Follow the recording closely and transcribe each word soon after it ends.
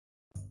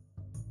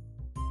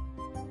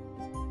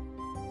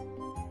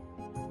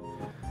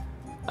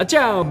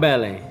Ciao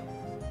belle,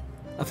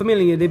 a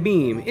famiglia de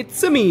beam,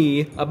 it's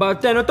me,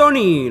 Barteno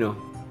Tonino.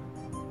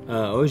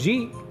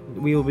 Oggi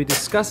we will be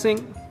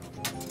discussing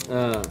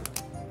a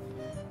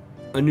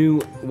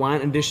new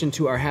wine addition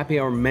to our happy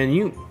hour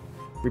menu.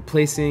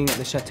 Replacing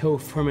the Chateau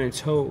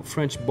Fermenteau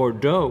French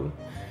Bordeaux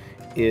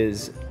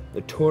is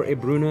the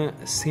Torrebruna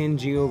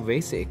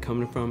Sangiovese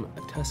coming from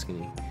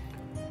Tuscany.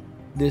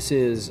 This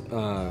is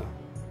an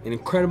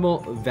incredible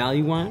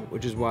value wine,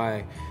 which is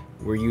why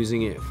we're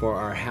using it for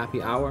our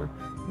happy hour.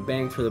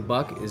 Bang for the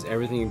buck is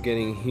everything you're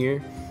getting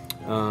here.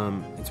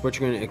 It's what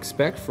you're going to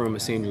expect from a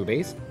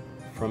Sangiovese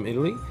from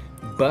Italy,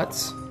 but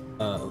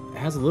it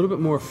has a little bit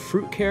more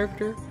fruit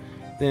character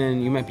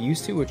than you might be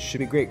used to, which should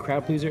be a great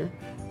crowd pleaser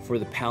for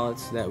the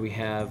palates that we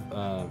have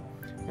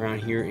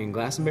around here in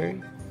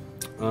Glastonbury.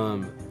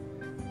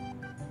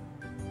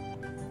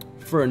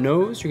 For a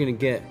nose, you're going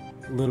to get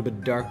a little bit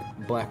of dark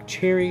black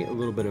cherry, a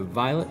little bit of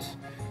violet.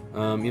 You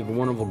have a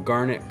wonderful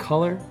garnet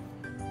color.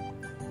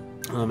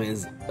 It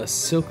is a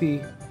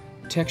silky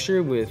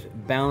texture with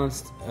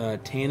balanced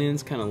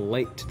tannins, kind of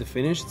light to the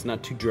finish. It's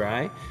not too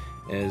dry,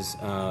 as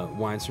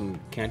wines from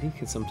Chianti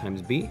can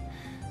sometimes be.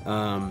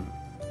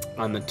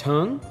 On the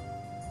tongue,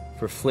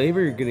 for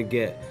flavor, you're going to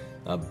get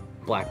a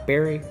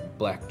blackberry,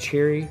 black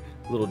cherry,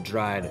 a little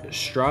dried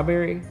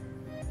strawberry.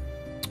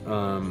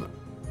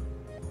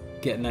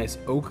 Get nice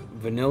oak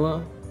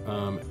vanilla.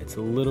 It's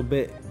a little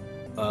bit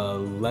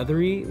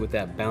leathery with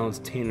that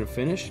balanced tannin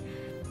finish.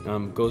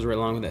 Goes right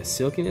along with that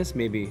silkiness,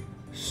 maybe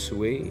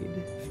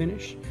suede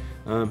finish.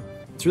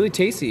 It's really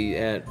tasty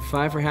at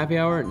 $5 for happy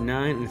hour,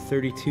 $9 and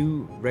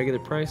 $32 regular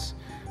price.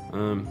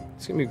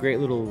 It's gonna be a great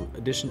little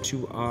addition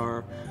to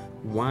our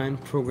wine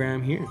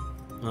program here.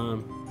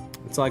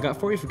 That's all I got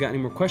for you. If you got any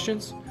more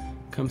questions,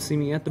 come see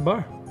me at the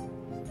bar.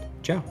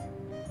 Ciao.